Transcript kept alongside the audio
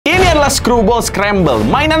Screwball Scramble,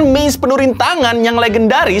 mainan maze penuh rintangan yang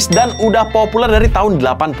legendaris dan udah populer dari tahun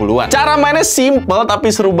 80-an. Cara mainnya simple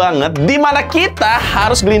tapi seru banget, dimana kita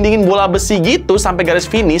harus gelindingin bola besi gitu sampai garis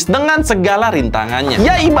finish dengan segala rintangannya.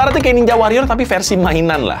 Ya ibaratnya kayak Ninja Warrior tapi versi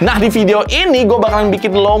mainan lah. Nah di video ini gue bakalan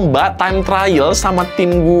bikin lomba time trial sama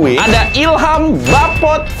tim gue. Ada Ilham,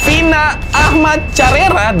 Dapet, Vina, Ahmad,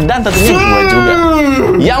 Carera, dan tentunya gue juga.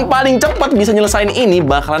 Yang paling cepat bisa nyelesain ini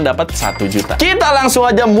bakalan dapat 1 juta. Kita langsung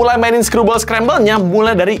aja mulai mainin Screwball Scramble-nya,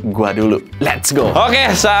 mulai dari gua dulu. Let's go.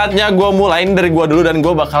 Oke, saatnya gua mulain dari gua dulu dan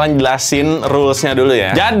gua bakalan jelasin rules-nya dulu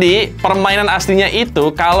ya. Jadi, permainan aslinya itu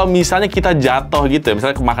kalau misalnya kita jatuh gitu ya,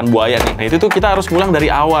 misalnya kemakan buaya nih. Nah, itu tuh kita harus ngulang dari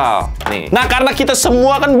awal. Nih. Nah, karena kita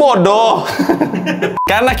semua kan bodoh.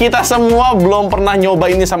 Karena kita semua belum pernah nyoba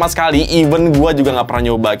ini sama sekali, even gua juga nggak pernah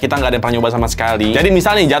nyoba. Kita nggak ada yang pernah nyoba sama sekali. Jadi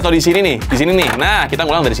misalnya jatuh di sini nih. Nah, kita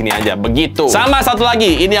ngulang dari sini aja. Begitu. Sama satu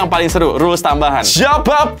lagi, ini yang paling seru, rules tambahan.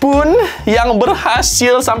 Siapapun yang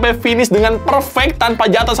berhasil sampai finish dengan perfect tanpa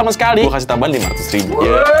jatuh sama sekali, gua kasih tambahan 500.000.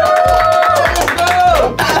 Yeah.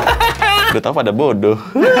 Udah tau pada bodoh.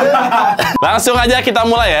 Langsung aja kita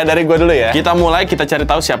mulai ya, dari gua dulu ya. Kita mulai, kita cari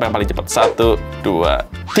tahu siapa yang paling cepat. 1, 2,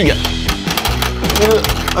 3.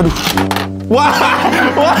 Aduh. Wah.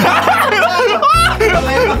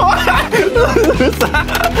 Susah.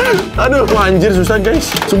 Aduh, anjir susah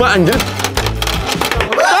guys. Coba anjir.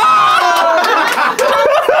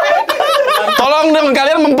 Tolong dong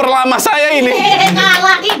kalian memperlama saya ini.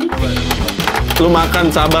 Lu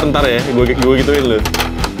makan, sabar ntar ya. Gue gituin lu.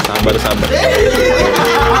 Sabar.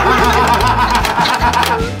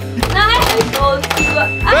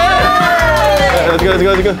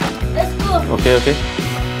 Let's go. Oke.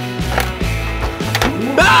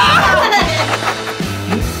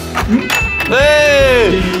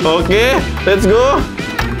 Oke, let's go.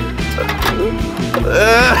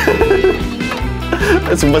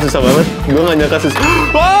 Sumpah susah banget. Gue gak nyangka susah.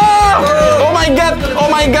 Oh my god.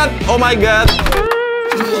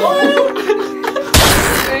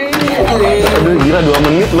 Aduh, gila 2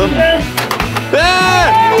 menit loh.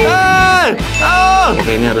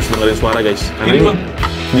 Oke, ini harus dengerin suara guys.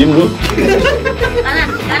 Diem dulu. Kanan.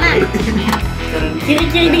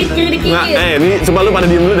 Kiri dikit. Nah, ini sumpah lu pada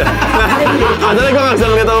diem dulu dah. Asalnya gue gak bisa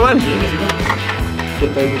ngeliat apaan.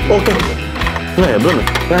 Oke. Nah ya, belum ya?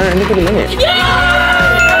 Nah, ini tuh dimana ya?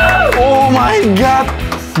 Oh my god.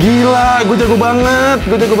 Gila, gue jago banget.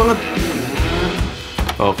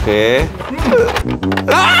 Oke.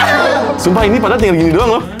 Sumpah ini padahal tinggal gini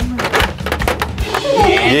doang loh.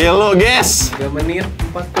 Gelo, guys. 3 menit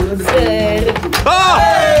 40 detik. Oh!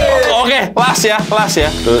 Oke, last ya.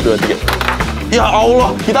 2, 3. Ya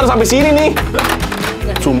Allah, kita harus sampai sini nih.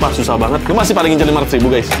 Sumpah susah banget. Gue masih paling ngincer 500.000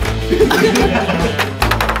 guys.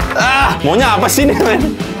 Maunya apa sih nih,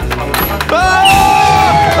 men? 4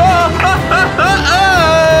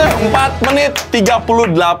 menit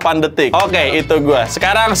 38 detik. Oke, itu gue.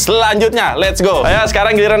 Sekarang selanjutnya, let's go. Ayo,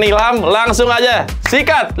 sekarang giliran Ilham, langsung aja.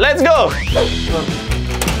 Sikat, let's go.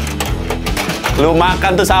 Lu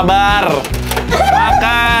makan tuh, sabar.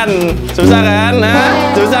 Makan. Susah kan?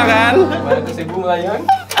 Susah kan? 500.000 melayang.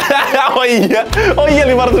 Oh iya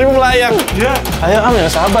 500.000 melayang. Iya. Ayo Am, ya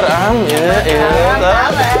sabar Am. Ya.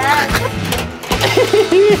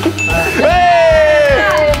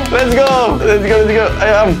 Hey, let's go.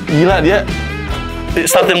 Ayo Am, gila dia.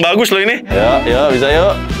 Start yang bagus loh ini. Yuk, bisa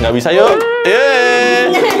yuk. Nggak bisa yuk.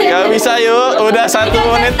 Nggak bisa yuk. Udah 1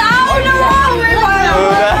 menit.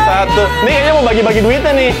 Udah 1. Nih kayaknya mau bagi-bagi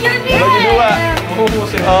duitnya nih. Bagi 2.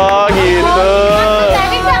 Oh gitu.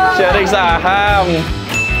 Sharing saham.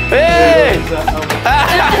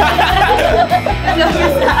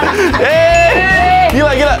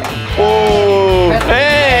 Gila. Oh.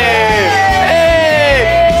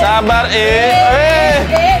 Sabar.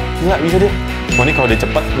 Nggak bisa dia. Wah, ini kalau dia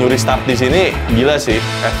cepat nyuri start di sini, gila sih.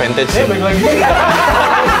 Advantage sih. Baik lagi.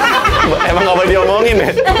 Emang nggak boleh diomongin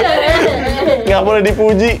ya? Nggak boleh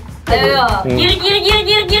dipuji. Ayo. Kiri.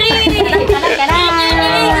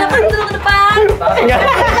 Kanan. Ke depan.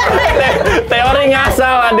 Teori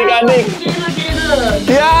ngasal adik-adik. Kiri dulu.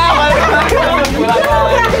 Ya, balik.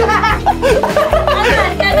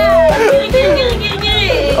 Kanan. Kiri.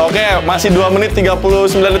 Oke, masih 2 menit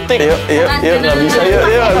 39 detik. Yuk, nggak bisa.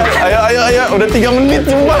 Yuk. Ayo. Udah 3 menit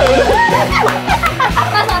sumpah.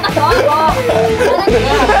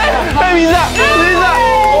 Bisa.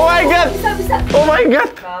 Oh my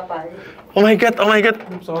god.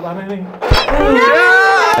 Pesawat aneh nih.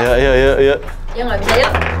 Ayo. Ya nggak bisa,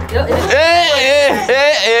 yuk.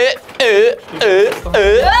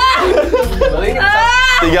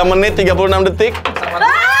 3 menit 36 detik.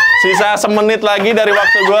 Sisa semenit lagi dari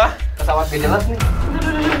waktu gua. Pesawat gak jelas nih.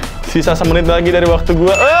 Sisa semenit lagi dari waktu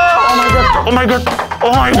gua. Oh my god.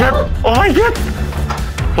 Oh my god. Oh my god.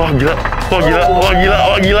 Wah gila. Wah gila. Wah gila.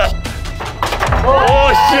 Wah gila.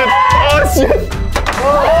 Oh shit. Oh shit.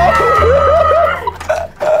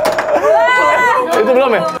 Itu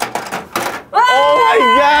belum ya? Oh my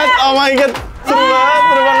god. Oh my god. Seru banget.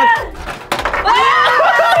 Seru banget.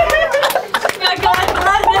 Gak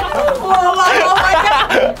kelar-kelar ya.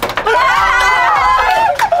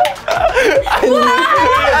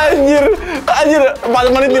 Anjir. Anjir.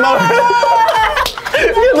 4 menit 5 menit.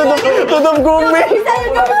 Dia tutup kuping.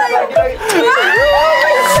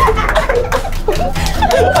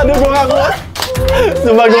 Aduh, gua gak kuat.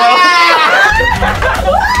 Sumpah gua.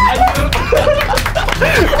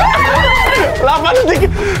 8 detik.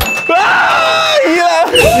 Wah, gila.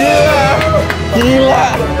 Gila.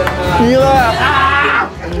 Gila. Gila.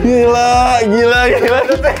 Gila. Gila. Gila.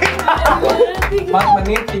 4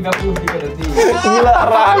 menit 33 detik. Gila,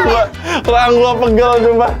 rahang gua pegel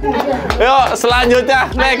sumpah. Yuk, selanjutnya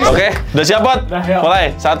next. Oke, udah siap, Bot?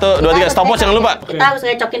 Mulai. 1 2 3 stopwatch jangan lupa. Kita harus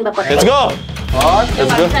ngecokin Bapak. Let's go. Yuk,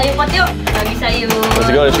 nggak bisa yuk, Pot, yuk. Nggak bisa yuk.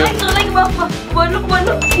 Let's go, let's go. Suruh lagi, Bapak. Kebun lu.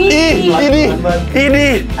 Ini.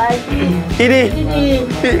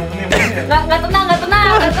 Nggak tenang.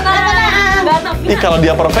 Ih, kalau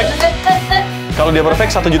dia perfect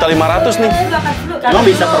 1.500.000 nih. Emang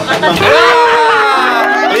bisa perfect,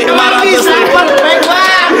 Bang?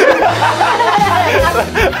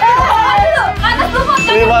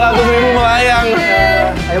 500 ribu melayang.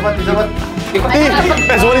 Ayo Pat, bisa Pat. Ih,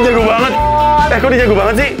 semua dia jago banget. Kok dia jago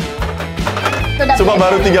banget sih? Sumpah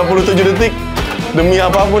baru 37 detik. Demi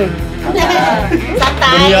apapun.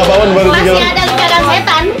 Santai. Demi apapun baru 3 Masih ada lingkaran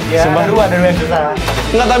setan. Ya, Sumpah. dulu ada yang susah.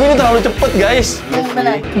 Enggak, tapi ini terlalu cepet guys.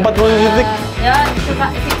 40 detik. Ya,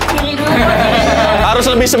 coba kiri dulu. Harus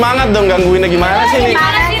lebih semangat dong, gangguinnya gimana sih nih?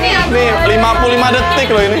 Gimana sih nih? Nih, 55 detik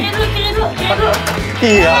loh ini. Kiri dulu.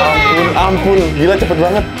 Iya, ampun. Gila cepet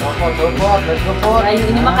banget. Let's go, Pot. Ayo,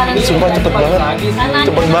 ini makanan. Sumpah cepet banget. Kanan,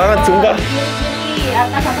 Cepet kanan, banget, bawah. sumpah. Kiri,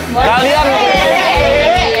 atas bawah. Kalian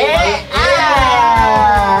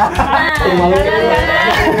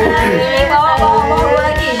Kiri, bawah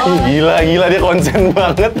lagi. gila dia konsen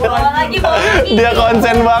banget. Bawah lagi. Dia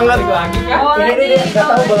konsen banget. Bawah lagi.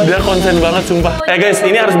 Dia konsen banget sumpah. Guys,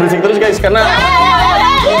 ini harus berisik terus guys karena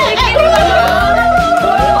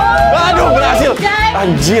aduh berhasil.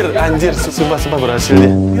 Anjir, sumpah berhasil dia.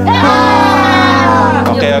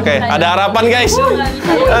 Oke, ada harapan guys.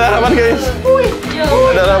 Ada harapan guys.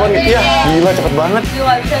 Iya, gila cepet banget.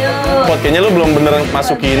 Pot, kayaknya lu belum bener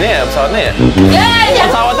masukinnya ya pesawatnya ya?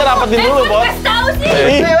 Pesawatnya rapetin dulu, Pot.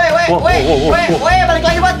 Ih, balik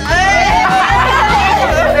lagi, Pot.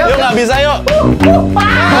 Yuk nggak bisa yuk.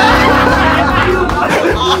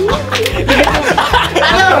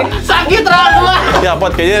 Sakit rahang gua. Ya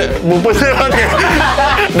Pot, kayaknya bupus nih Pot.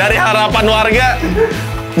 Dari harapan warga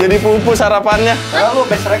jadi pupus harapannya. Lu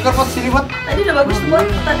best record Pot sini, Pot. Tadi udah bagus buat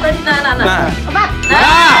tadi nah. Nah,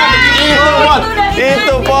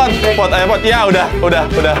 itu Pot. Pot, ayo Pot. Ya udah. Udah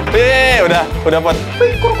Pot.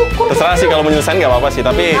 Terserah sih kalau menyelesaikan nggak apa-apa sih,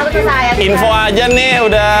 tapi info aja nih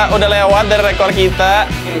udah lewat dari rekor kita.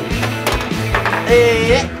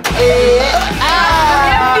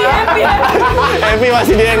 Happy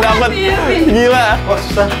masih dia yang dapat. Gila. Wah,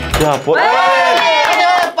 susah. Ya Pot.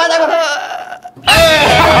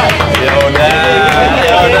 Ya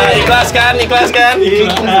udah, ikhlaskan. Ikhlas.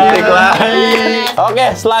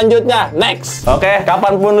 Oke, selanjutnya next. Oke,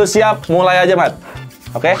 kapanpun lu siap, mulai aja, Mat.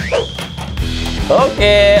 Oke.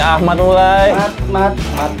 Oke, Ahmad mulai. Mat.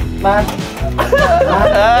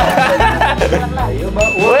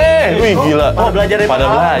 Wih, gila. Pada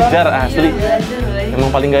belajar asli. Emang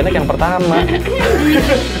paling gak enak yang pertama.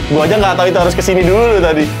 Gua aja nggak tahu itu harus kesini dulu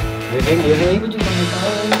tadi.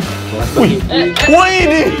 Wih,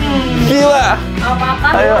 ini gila.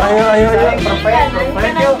 Ayo. Perfect.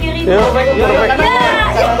 Yuk, perfect.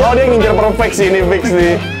 Oh, dia ngincer perfect sih, ini fix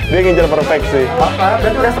nih. Dia ngincer perfect sih. Apa?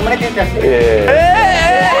 Berarti udah semenit ya, Cas?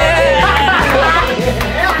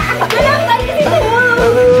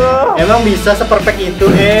 Emang bisa seperfect itu,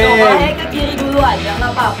 Coba ke kiri dulu aja,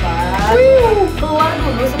 nggak apa-apa. Keluar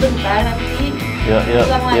dulu sebentar, nanti Ya.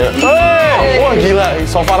 Wah gila,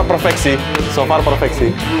 so far perfect sih.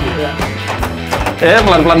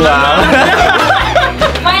 Pelan-pelan banget.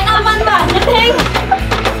 main aman banget, Heng.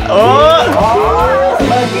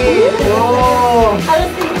 Begitu. Harus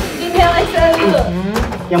inhale dulu.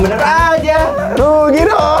 Yang bener aja. Tuh,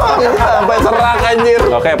 gitu. Sampai serak anjir.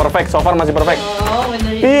 Oke, perfect. So far masih perfect. Oh,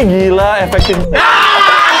 bener. Ih, gila, efektif.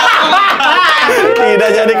 Tidak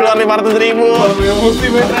jadi keluar 500.000. Emosi.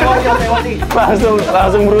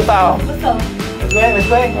 Langsung brutal. Betul. let's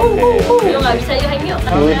go. Yuk nggak bisa yuk hang yuk.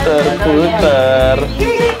 Puter.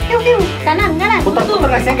 Kanan. Puter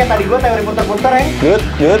rasanya kayak tadi gua teori puter-puter ya.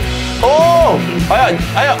 Good. Oh,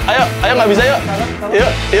 ayo nggak bisa yuk.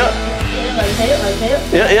 Yuk. Nggak bisa yuk.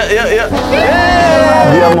 Yuk.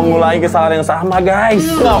 Dia mengulangi kesalahan yang sama, guys.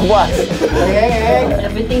 Nggak puas.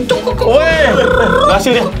 Everything cukup. Weh,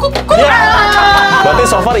 berhasil dia. Ya. Berarti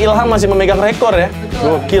so far Ilham masih memegang rekor ya.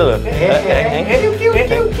 Gokil.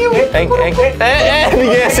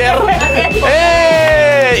 Digeser.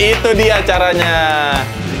 Itu dia caranya.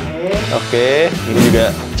 Oke, ini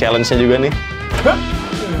juga challenge-nya juga nih.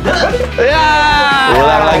 Ya,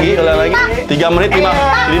 ulang lagi. 3 menit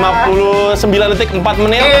 59 detik 4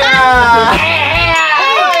 menit.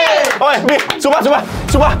 Oi, Bi, sumpah.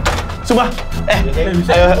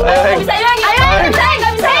 Ayo.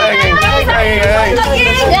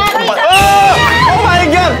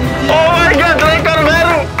 Oh my god, rekor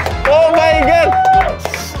baru. Oh my god.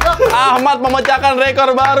 Ahmad memecahkan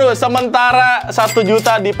rekor baru. Sementara 1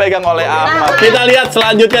 juta dipegang oleh Ahmad. Kita lihat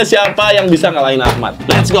selanjutnya siapa yang bisa ngalahin Ahmad.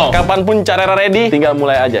 Let's go. Kapanpun cara ready, tinggal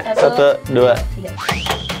mulai aja. 1, 2.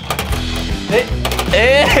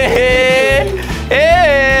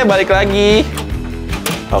 Balik lagi.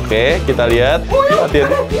 Oke, kita lihat.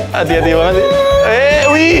 Hati-hati banget.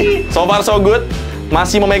 Wih, so far so good.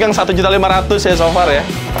 Masih memegang 1.500.000 ya so far ya.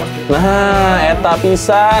 Nah, eta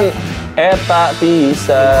pisan.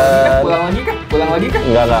 Pulang lagi kah?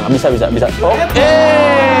 Enggak, bisa. Oke,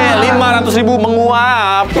 500.000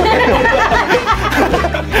 menguap.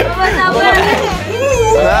 Sabar.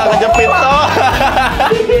 Nah, kejepit toh.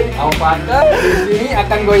 Apakah di sini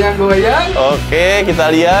akan goyang-goyang? Oke,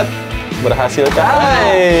 kita lihat. Berhasil kah?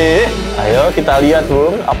 Ayo kita lihat,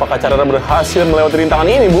 Bung. Apakah cara berhasil melewati rintangan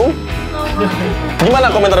ini, Bung?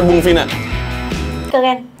 Gimana komentar Bung Vina?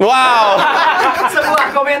 Keren. Wow.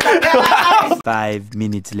 Sebuah komentar. 5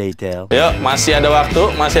 minutes later. Yuk, masih ada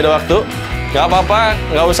waktu. Gak apa-apa,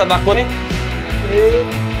 nggak usah takut.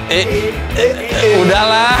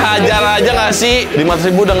 Udahlah, hajar aja nggak sih?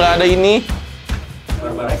 500.000 udah nggak ada ini.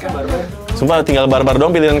 Sumpah, tinggal barbar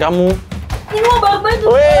dong pilihan kamu. Ini mau barbar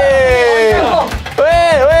tuh.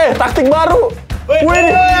 Weh, taktik baru.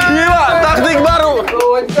 Wih, gila, taktik baru.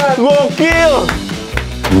 Gokil.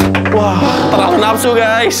 Wah, terlalu nafsu,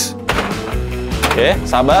 guys. Oke,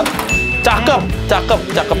 sabar. Cakep.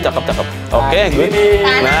 Oke, good.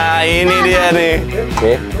 Nah, ini dia nih.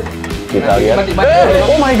 Oke, kita lihat.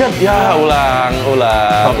 Oh my god, ya ulang.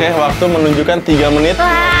 Oke, waktu menunjukkan 3 menit.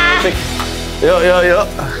 Yuk.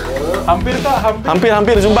 Hampir,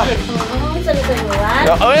 sumpah.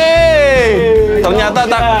 Ternyata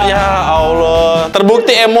ya Allah,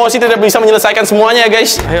 terbukti emosi tidak bisa menyelesaikan semuanya,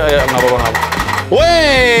 guys. Ayo, nggak apa-apa.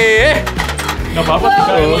 Nggak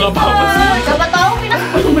apa-apa sih. Siapa tahu minat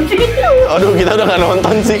begitu. Aduh, kita udah nggak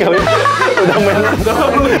nonton sih kali. Udah main.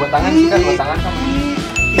 Buat tangan sih kan, buat tangan kan.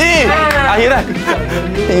 Ih, akhirnya.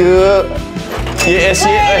 Yuk. Yes.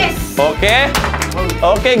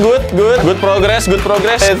 Oke, good progress.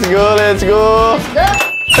 Let's go.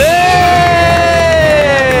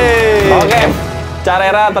 Oke,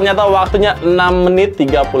 Carera ternyata waktunya 6 menit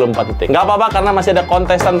 34 detik. Nggak apa-apa karena masih ada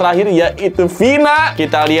kontestan terakhir yaitu Vina.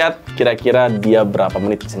 Kita lihat kira-kira dia berapa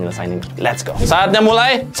menit bisa nyelesain ini. Let's go. Saatnya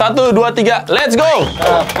mulai. 1, 2, 3. Let's go.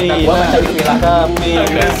 Tapi.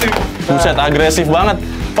 Buset, agresif banget.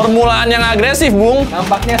 Permulaan yang agresif, Bung.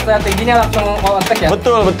 Nampaknya strateginya langsung all attack ya?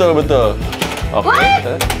 Betul. Oke.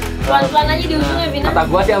 Pelan-pelan aja di ujungnya, Vina. Kata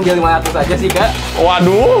gua sih ambil 500 aja sih, Kak.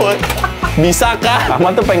 Waduh. Bisakah?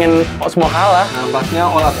 Ahmad tuh pengen semua kalah. Nampaknya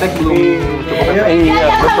all attack belum cukup. Iya.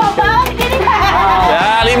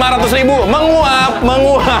 Ya, 500.000 menguap.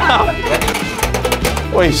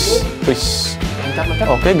 Wis.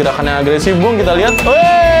 Oke, gerakannya agresif, Bung. Kita lihat.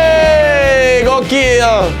 Wey,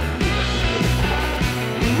 gokil.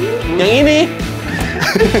 Yang ini.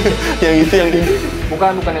 yang ini.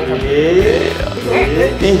 Bukan yang satu.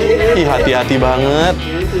 Ih, hati-hati banget.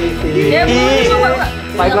 Buka.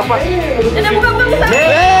 Baik lepas. Buka.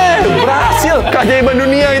 Berhasil. Keajaiban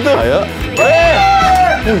dunia itu. Ayo.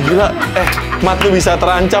 Gila. Mat, lu bisa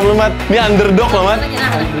terancam lu, Mat. Ini underdog loh, Mat.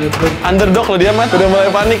 Underdog loh dia, Mat. Udah mulai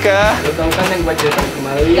panik kah? Lu tahu kan yang buat Jason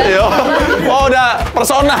kembali. Yo. Oh, udah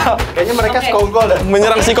personal. Kayaknya mereka skogol dah.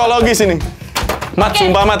 Menyerang psikologis ini. Mat,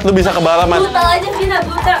 sumpah, Mat, lu bisa ke bala, Mat. Brutal aja, Vina.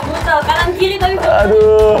 Brutal. Kanan kiri tapi.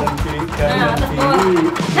 Aduh. Nah, atas bawah.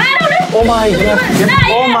 Nah, udah. Oh my god.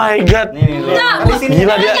 Oh my god.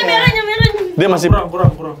 Gila dia. Merahnya. Dia masih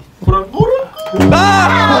kurang.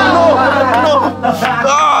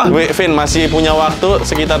 Vin masih punya waktu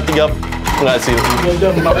sekitar 3 enggak sih.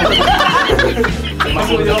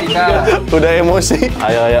 Udah emosi.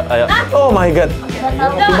 Ayo. Oh my god.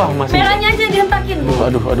 Udah, masih. merahnya aja dihentakin.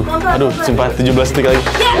 Aduh, sumpah 17 detik lagi.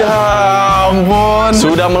 Ya ampun.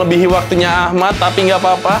 Sudah melebihi waktunya Ahmad, tapi nggak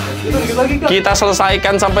apa-apa. Kita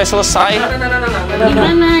selesaikan sampai selesai.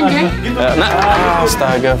 Gimana aja? Nah,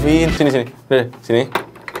 astaga, Vin. Sini. Sini.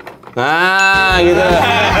 Nah, gitu.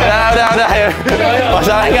 Udah. Ya.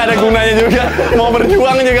 Masalahnya nggak ada gunanya juga. Mau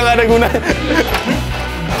berjuang juga nggak ada gunanya.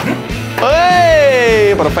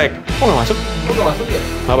 Wey, perfect. Kok nggak masuk?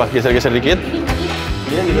 Apa? Geser-geser dikit.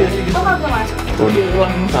 Oh, kagak masuk.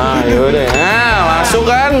 Ah, yaudah. Nah, masuk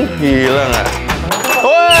kan? Gila nggak?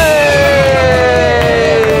 Wey,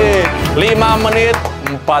 5 menit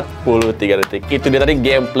 43 detik. Itu dia tadi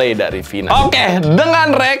gameplay dari Vina. Oke,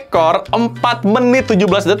 dengan rekor 4 menit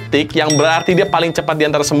 17 detik, yang berarti dia paling cepat di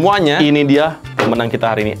antara semuanya, ini dia pemenang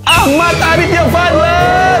kita hari ini. Ahmad Aditya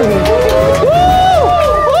Fadlan!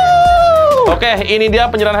 Oke, ini dia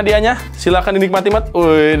penyerahan hadiahnya. Silakan dinikmati, Mat.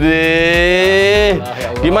 Widih.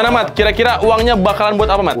 Gimana, Mat? Kira-kira uangnya bakalan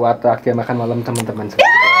buat apa, Mat? Buat traktir makan malam teman-teman.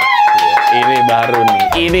 Ini baru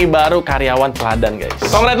nih. Ini baru karyawan teladan, guys.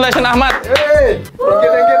 Congratulations, Ahmad. Hey, thank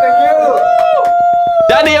you.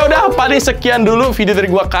 Jadi ya udah, Padi sekian dulu video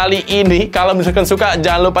dari gua kali ini. Kalau misalkan suka,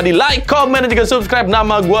 jangan lupa di like, comment, dan juga subscribe.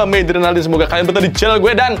 Nama gua MELEWATI. Semoga kalian betah di channel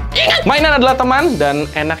gue, dan ingat, mainan adalah teman.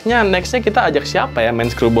 Dan enaknya nextnya kita ajak siapa ya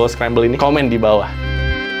main Screwball Scramble ini? Komen di bawah.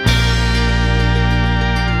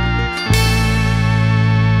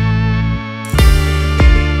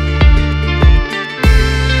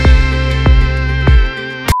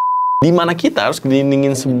 Dimana kita harus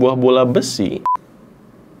gelindingin sebuah bola besi.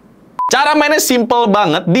 Cara mainnya simple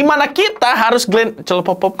banget, dimana kita harus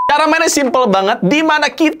Cara mainnya simple banget,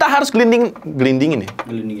 dimana kita harus gelindingin ya?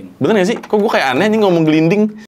 Gelindingin. Bener gak sih? Kok gue kayak aneh nih ngomong gelinding?